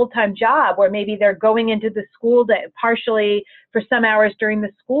more full-time job, where maybe they're going into the school day partially for some hours during the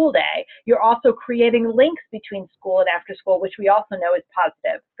school day, you're also creating links between school and after school, which we also know is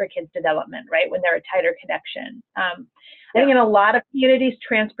positive for kids' development, right, when they're a tighter connection. I think in a lot of communities,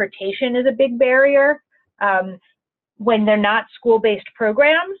 transportation is a big barrier. When they're not school-based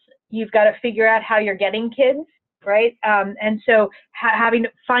programs, you've got to figure out how you're getting kids, right? And so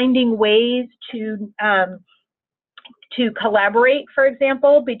finding ways to collaborate, for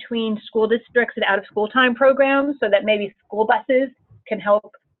example, between school districts and out-of-school time programs, so that maybe school buses can help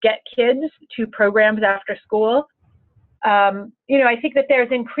get kids to programs after school. I think that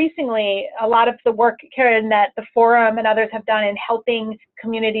there's increasingly a lot of the work, Karen, that the Forum and others have done in helping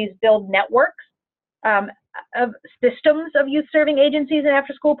communities build networks of systems of youth-serving agencies and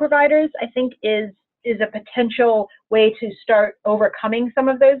after-school providers, I think is a potential way to start overcoming some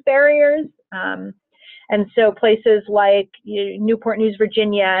of those barriers. And so places like Newport News,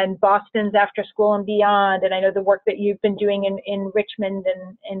 Virginia, and Boston's After School and Beyond, and I know the work that you've been doing in Richmond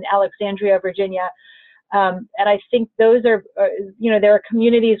and in Alexandria, Virginia. And I think those are, there are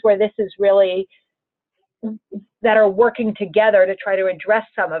communities where this is really, that are working together to try to address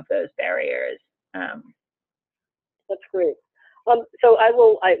some of those barriers. That's great. So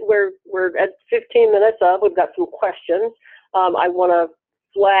we're at 15 minutes up. We've got some questions. I want to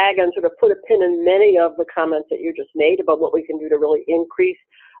flag and sort of put a pin in many of the comments that you just made about what we can do to really increase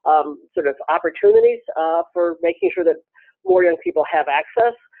sort of opportunities for making sure that more young people have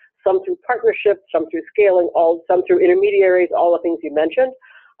access, some through partnerships, some through scaling, some through intermediaries, all the things you mentioned.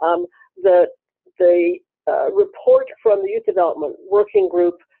 The report from the Youth Development Working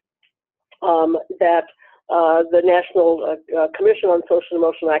Group that the National Commission on Social and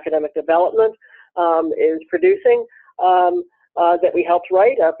Emotional Academic Development is producing, that we helped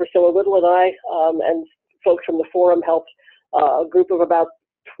write. Priscilla Little and I and folks from the forum helped a group of about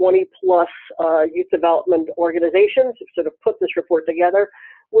 20 plus youth development organizations sort of put this report together.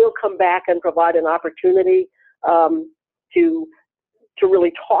 We'll come back and provide an opportunity to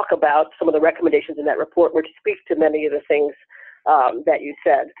really talk about some of the recommendations in that report, which speak to many of the things that you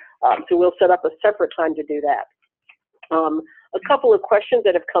said. So we'll set up a separate time to do that. A couple of questions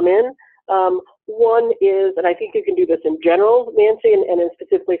that have come in. One is, and I think you can do this in general, Nancy, and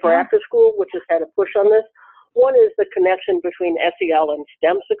specifically for after school, which has had a push on this. One is the connection between SEL and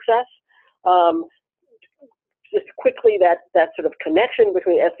STEM success. Just quickly, that sort of connection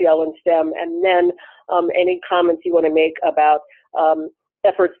between SEL and STEM, and then any comments you want to make about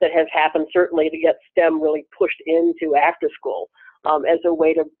efforts that have happened, certainly, to get STEM really pushed into after school as a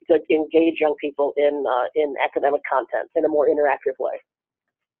way to engage young people in academic content in a more interactive way.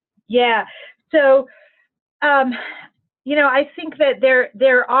 Yeah. So, you know, I think that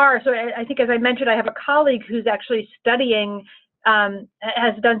there are, so I think, as I mentioned, I have a colleague who's actually studying,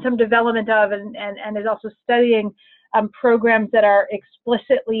 has done some development of and is also studying programs that are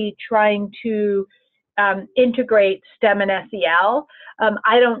explicitly trying to integrate STEM and SEL.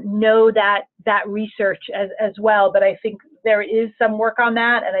 I don't know that research as well, but I think there is some work on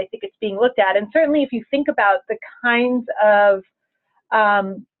that, and I think it's being looked at. And certainly if you think about the kinds of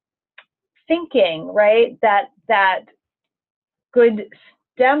thinking, right, that good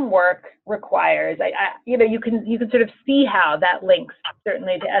STEM work requires, you know, you can sort of see how that links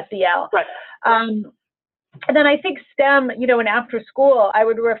certainly to SEL. Right. And then I think STEM, you know, in after school, I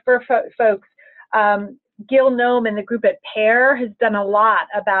would refer folks, Gil Noem and the group at PAIR has done a lot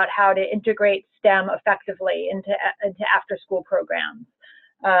about how to integrate STEM effectively into after school programs.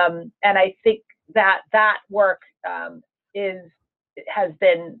 And I think that work has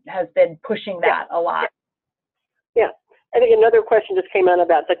been pushing that a lot. Yeah. I think another question just came on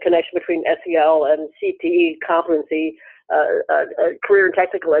about the connection between SEL and CTE competency, career and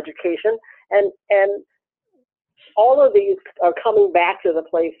technical education, and all of these are coming back to the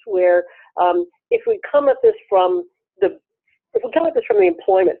place where if we come at this from the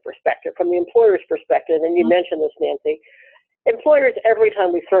employment perspective, from the employer's perspective, and you mentioned this, Nancy, employers, every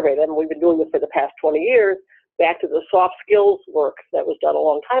time we survey them, we've been doing this for the past 20 years, back to the soft skills work that was done a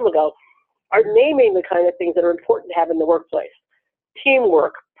long time ago, are naming the kind of things that are important to have in the workplace.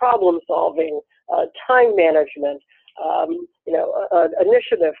 Teamwork, problem solving, time management,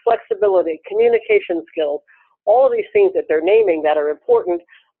 initiative, flexibility, communication skills, all of these things that they're naming that are important,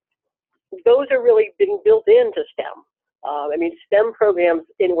 those are really being built into STEM. I mean, STEM programs,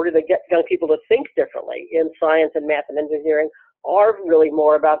 in order to get young people to think differently in science and math and engineering, are really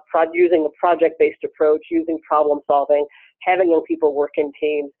more about using a project-based approach, using problem solving, having young people work in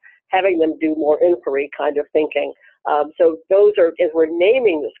teams, having them do more inquiry kind of thinking. So those are, as we're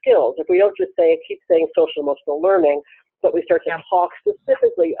naming the skills, if we don't just keep saying social emotional learning, but we start to talk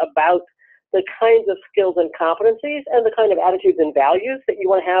specifically about the kinds of skills and competencies and the kind of attitudes and values that you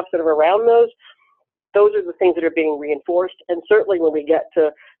want to have sort of around those are the things that are being reinforced. And certainly when we get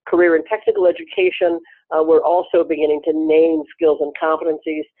to career and technical education, we're also beginning to name skills and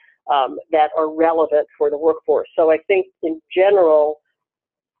competencies that are relevant for the workforce. So I think in general,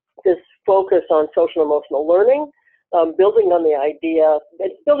 this focus on social emotional learning, building on the idea,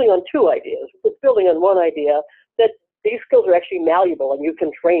 it's building on two ideas. It's building on one idea that these skills are actually malleable and you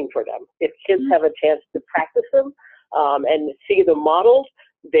can train for them. If kids have a chance to practice them and see them modeled,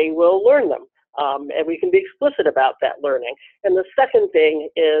 they will learn them. And we can be explicit about that learning. And the second thing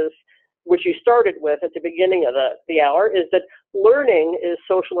is, which you started with at the beginning of the hour, is that learning is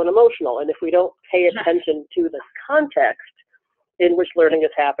social and emotional. And if we don't pay attention to the context in which learning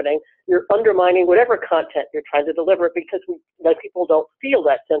is happening, you're undermining whatever content you're trying to deliver, because people don't feel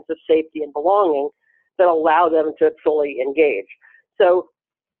that sense of safety and belonging that allow them to fully engage. So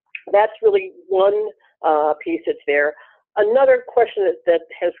that's really one piece that's there. Another question that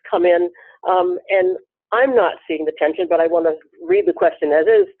has come in, and I'm not seeing the tension, but I want to read the question as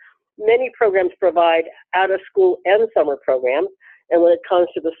is. Many programs provide out-of-school and summer programs, and when it comes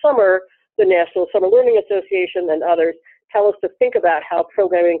to the summer, the National Summer Learning Association and others tell us to think about how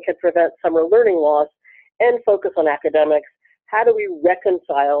programming can prevent summer learning loss and focus on academics. How do we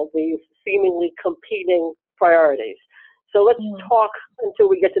reconcile these seemingly competing priorities? So let's talk until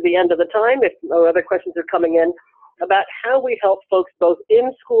we get to the end of the time, if no other questions are coming in, about how we help folks both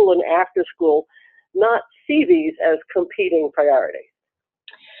in school and after school not see these as competing priorities.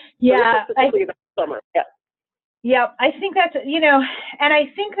 Yeah, so specifically about summer. Yeah, I think that's, and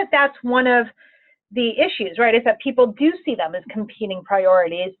I think that that's one of the issues, right, is that people do see them as competing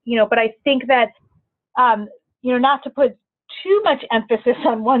priorities, but I think that, not to put too much emphasis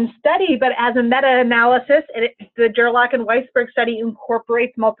on one study, but as a meta-analysis, the Gerlach and Weisberg study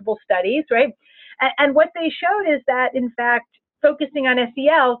incorporates multiple studies, right? And what they showed is that, in fact, focusing on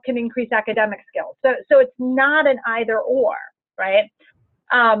SEL can increase academic skills. So it's not an either or, right?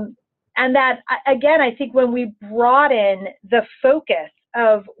 And that, again, I think when we broaden the focus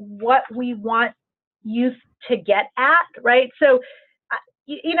of what we want youth to get at, right? So,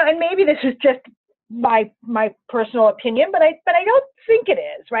 and maybe this is just my personal opinion, but I don't think it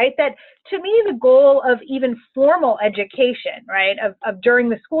is, right? That to me, the goal of even formal education, right, of during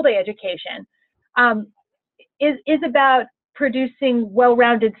the school day education, is about producing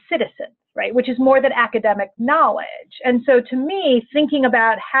well-rounded citizens, right, which is more than academic knowledge. And so to me, thinking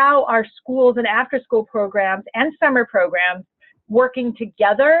about how our schools and after-school programs and summer programs working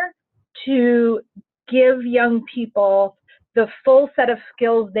together to give young people the full set of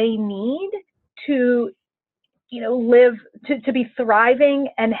skills they need to, live, to be thriving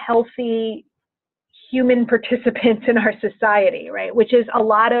and healthy human participants in our society, right, which is a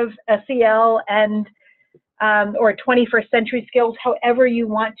lot of SEL and or 21st century skills, however you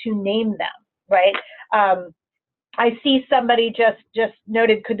want to name them, right? I see somebody just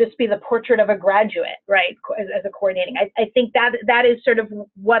noted, could this be the portrait of a graduate, right, as a coordinating? I think that is sort of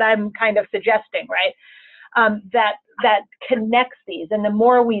what I'm kind of suggesting, right? That connects these, and the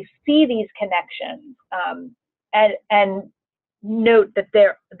more we see these connections, and note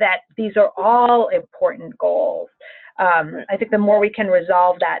that these are all important goals, I think the more we can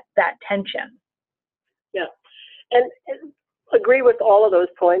resolve that tension. Yeah, and agree with all of those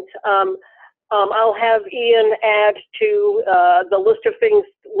points. I'll have Ian add to the list of things,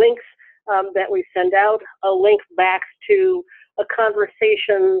 links that we send out, a link back to a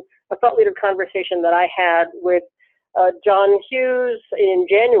thought leader conversation that I had with John Hughes in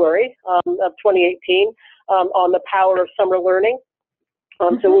January of 2018 on the power of summer learning.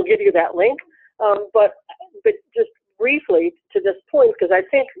 So we'll give you that link. But just briefly to this point, because I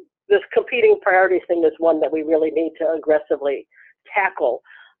think this competing priorities thing is one that we really need to aggressively tackle.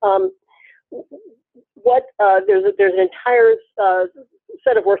 There's an entire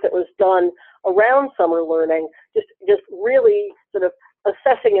set of work that was done around summer learning, just really sort of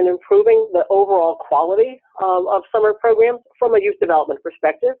assessing and improving the overall quality of summer programs from a youth development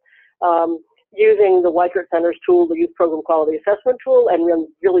perspective, using the Weichert Center's tool, the Youth Program Quality Assessment tool, and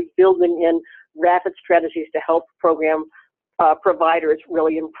really building in rapid strategies to help program providers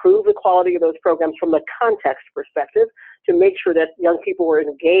really improve the quality of those programs from the context perspective to make sure that young people were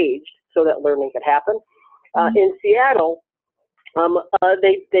engaged so that learning could happen. In Seattle,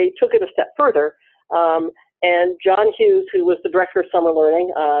 they took it a step further, and John Hughes, who was the director of summer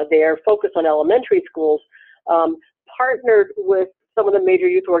learning, their focus on elementary schools, partnered with some of the major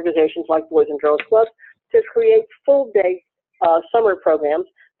youth organizations like Boys and Girls Clubs to create full-day summer programs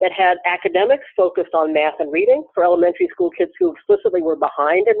that had academics focused on math and reading for elementary school kids who explicitly were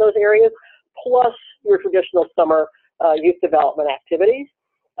behind in those areas, plus your traditional summer youth development activities.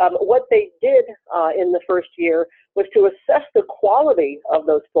 What they did in the first year was to assess the quality of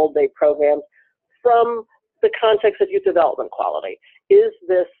those full-day programs from the context of youth development quality. Is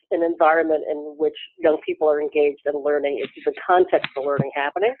this an environment in which young people are engaged in learning? Is the context of learning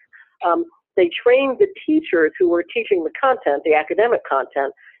happening? They trained the teachers who were teaching the content, the academic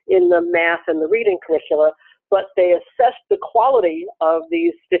content, in the math and the reading curricula, but they assessed the quality of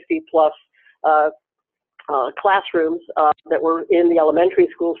these 50-plus classrooms that were in the elementary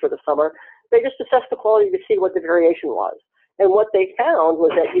schools for the summer. They just assessed the quality to see what the variation was. And what they found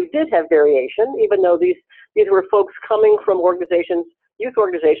was that you did have variation, even though these were folks coming from organizations, youth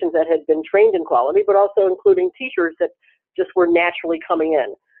organizations that had been trained in quality, but also including teachers that just were naturally coming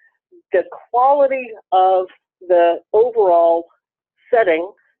in. The quality of the overall setting,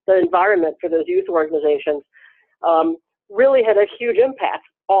 the environment for those youth organizations, really had a huge impact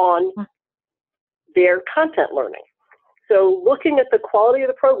on their content learning. So looking at the quality of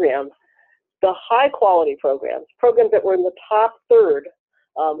the programs, the high quality programs that were in the top third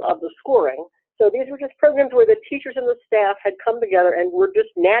of the scoring. So these were just programs where the teachers and the staff had come together and were just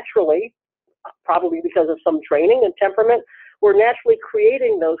naturally, probably because of some training and temperament, were naturally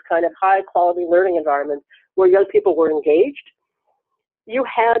creating those kind of high quality learning environments where young people were engaged. You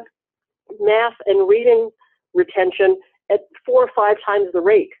had math and reading retention at 4 or 5 times the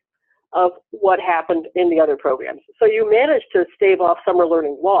rate of what happened in the other programs. So you managed to stave off summer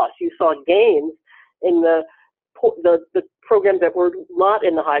learning loss. You saw gains in the programs that were not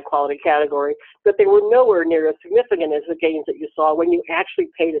in the high quality category, but they were nowhere near as significant as the gains that you saw when you actually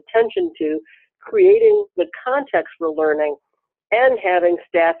paid attention to creating the context for learning and having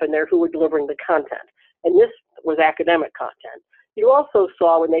staff in there who were delivering the content. And this was academic content. You also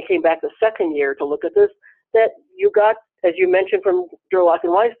saw when they came back the second year to look at this, that you got, as you mentioned from Durlock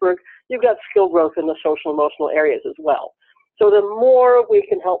and Weisberg, you've got skill growth in the social emotional areas as well. So the more we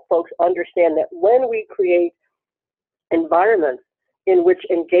can help folks understand that when we create environments in which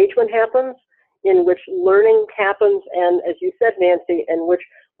engagement happens, in which learning happens, and as you said, Nancy, in which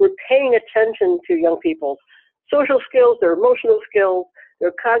we're paying attention to young people's social skills, their emotional skills,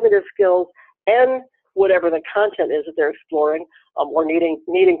 their cognitive skills, and whatever the content is that they're exploring or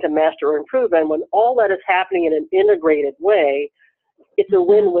needing to master or improve. And when all that is happening in an integrated way, it's a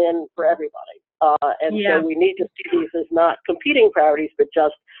win-win for everybody. So we need to see these as not competing priorities, but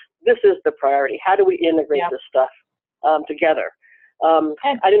just this is the priority. How do we integrate this stuff together?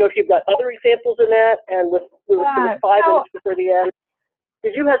 I don't know if you've got other examples in that, and with 5 minutes before the end,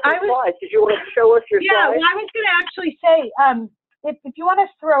 did you have some slides? Did you want to show us your slides? Yeah, well, I was going to actually say, if you want to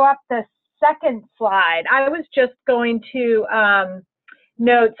throw up the second slide, I was just going to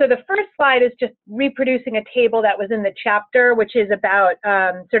note, so the first slide is just reproducing a table that was in the chapter, which is about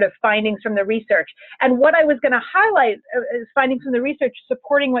sort of findings from the research. And what I was going to highlight is findings from the research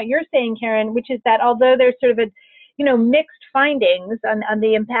supporting what you're saying, Karen, which is that although there's sort of a mixed findings on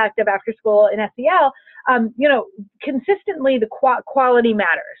the impact of after school in SEL, consistently the quality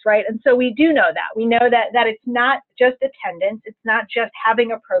matters, right? And so we do know that. We know that it's not just attendance, it's not just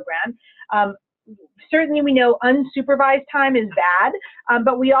having a program. Certainly we know unsupervised time is bad,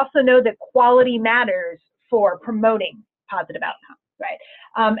 but we also know that quality matters for promoting positive outcomes, right?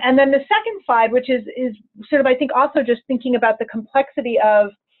 And then the second slide, which is sort of, I think, also just thinking about the complexity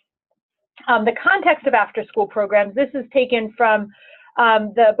of the context of after-school programs. This is taken from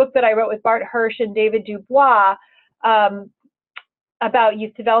the book that I wrote with Bart Hirsch and David Dubois about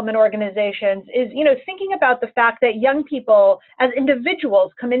youth development organizations, is thinking about the fact that young people as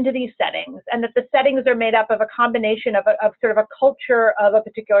individuals come into these settings, and that the settings are made up of a combination of sort of a culture of a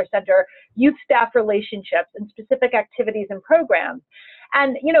particular center, youth staff relationships, and specific activities and programs.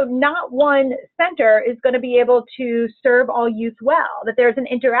 And, not one center is going to be able to serve all youth well, that there's an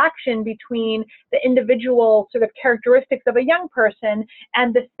interaction between the individual sort of characteristics of a young person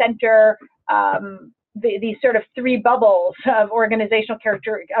and the center, these sort of three bubbles of organizational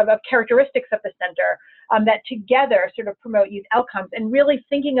characteristics of the center that together sort of promote youth outcomes, and really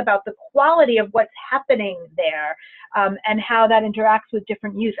thinking about the quality of what's happening there and how that interacts with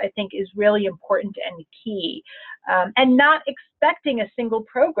different youth, I think, is really important and key. And not expecting a single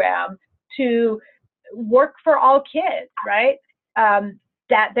program to work for all kids, right?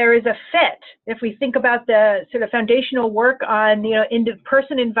 That there is a fit. If we think about the sort of foundational work on,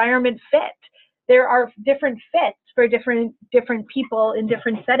 person environment fit, there are different fits for different people in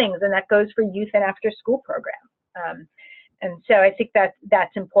different settings, and that goes for youth and after school programs. And so I think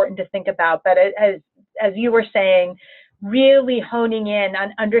that's important to think about. But as you were saying, really honing in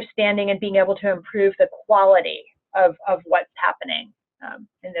on understanding and being able to improve the quality of what's happening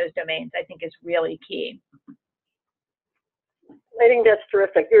in those domains, I think, is really key. I think that's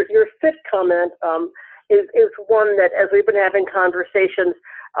terrific. Your fit comment is one that, as we've been having conversations,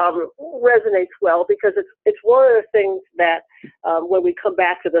 resonates well, because it's one of the things that when we come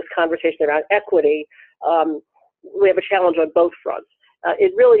back to this conversation around equity, we have a challenge on both fronts.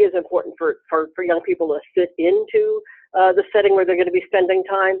 It really is important for young people to fit into the setting where they're going to be spending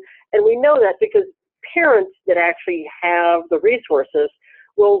time. And we know that because parents that actually have the resources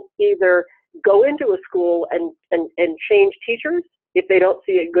will either go into a school and change teachers if they don't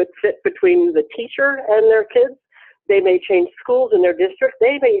see a good fit between the teacher and their kids. They may change schools in their district.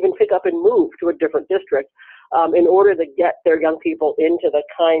 They may even pick up and move to a different district in order to get their young people into the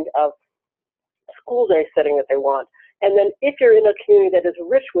kind of school day setting that they want. And then if you're in a community that is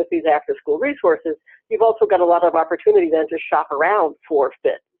rich with these after-school resources, you've also got a lot of opportunity then to shop around for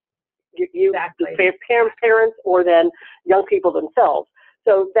fit. Exactly. Parents or then young people themselves.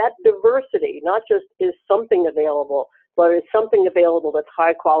 So that diversity, not just is something available, but it's something available that's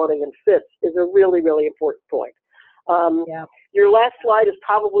high quality and fits, is a really, really important point. Your last slide is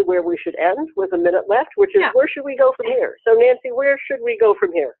probably where we should end, with a minute left, which is where should we go from here? So Nancy, where should we go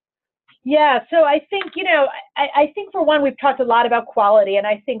from here? Yeah, so I think, I think for one, we've talked a lot about quality, and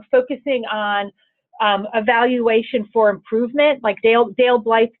I think focusing on evaluation for improvement, like Dale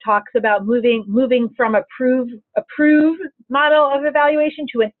Blythe talks about moving from approve model of evaluation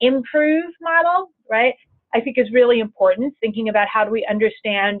to an improve model, right? I think is really important, thinking about how do we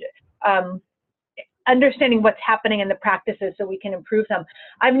understanding what's happening in the practices so we can improve them.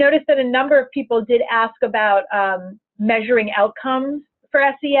 I've noticed that a number of people did ask about measuring outcomes for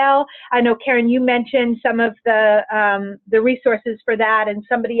SEL. I know, Karen, you mentioned some of the resources for that, and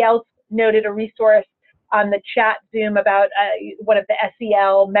somebody else noted a resource on the chat Zoom about one of the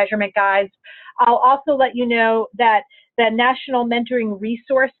SEL measurement guides. I'll also let you know that the National Mentoring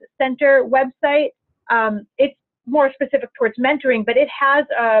Resource Center website, it's more specific towards mentoring, but it has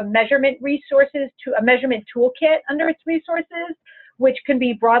measurement resources, a measurement toolkit under its resources, which can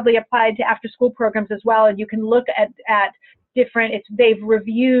be broadly applied to after-school programs as well. And you can look at different, they've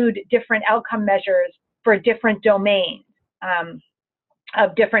reviewed different outcome measures for different domains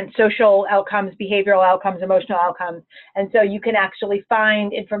of different social outcomes, behavioral outcomes, emotional outcomes. And so you can actually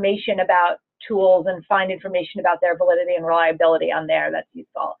find information about tools and find information about their validity and reliability on there. That's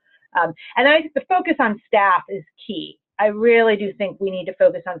useful. And I think the focus on staff is key. I really do think we need to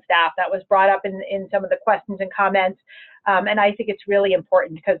focus on staff. That was brought up in some of the questions and comments. And I think it's really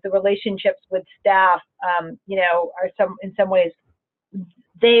important because the relationships with staff, you know, are in some ways,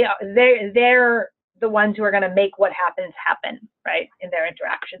 they're the ones who are going to make what happens happen, right, in their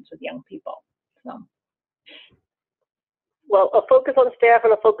interactions with young people. So. Well, a focus on staff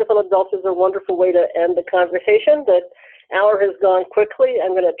and a focus on adults is a wonderful way to end the conversation. The hour has gone quickly.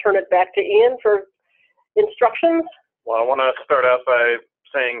 I'm going to turn it back to Ian for instructions. Well, I want to start out by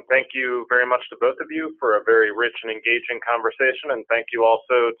saying thank you very much to both of you for a very rich and engaging conversation, and thank you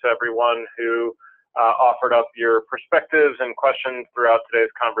also to everyone who offered up your perspectives and questions throughout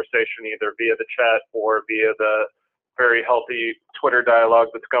today's conversation, either via the chat or via the very healthy Twitter dialogue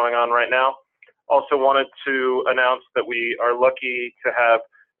that's going on right now. Also wanted to announce that we are lucky to have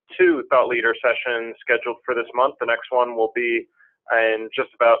 2 thought leader sessions scheduled for this month. The next one will be in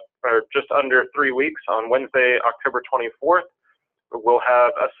just under 3 weeks on Wednesday, October 24th. We'll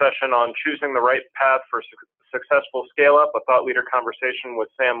have a session on choosing the right path for successful scale up, a thought leader conversation with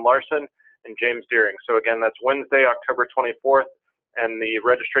Sam Larson and James Deering. So again, that's Wednesday, October 24th, and the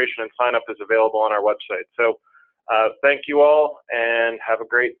registration and sign up is available on our website. So thank you all and have a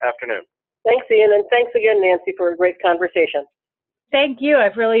great afternoon. Thanks, Ian, and thanks again, Nancy, for a great conversation. Thank you.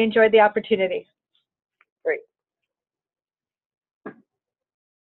 I've really enjoyed the opportunity.